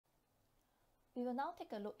We will now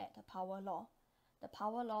take a look at the power law. The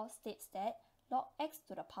power law states that log x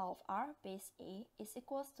to the power of r base a is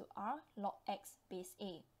equals to r log x base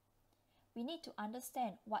a. We need to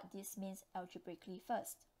understand what this means algebraically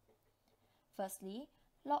first. Firstly,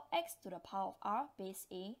 log x to the power of r base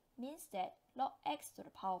a means that log x to the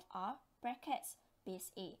power of r brackets base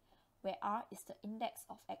a, where r is the index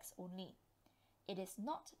of x only. It is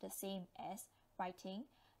not the same as writing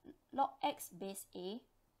log x base a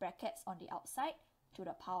brackets on the outside to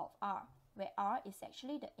the power of r, where r is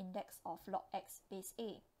actually the index of log x base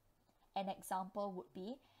a. An example would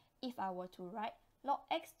be if I were to write log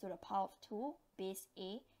x to the power of 2 base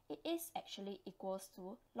a, it is actually equals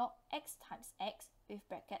to log x times x with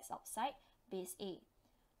brackets outside base a.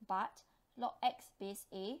 But log x base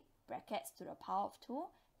a brackets to the power of 2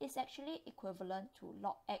 is actually equivalent to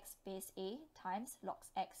log x base a times log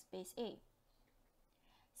x base a.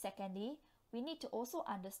 Secondly, we need to also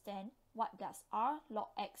understand what does r log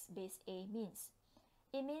x base a means.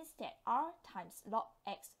 It means that r times log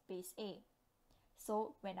x base a.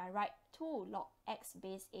 So when I write 2 log x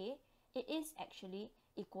base a, it is actually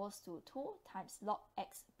equals to 2 times log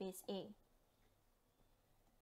x base a.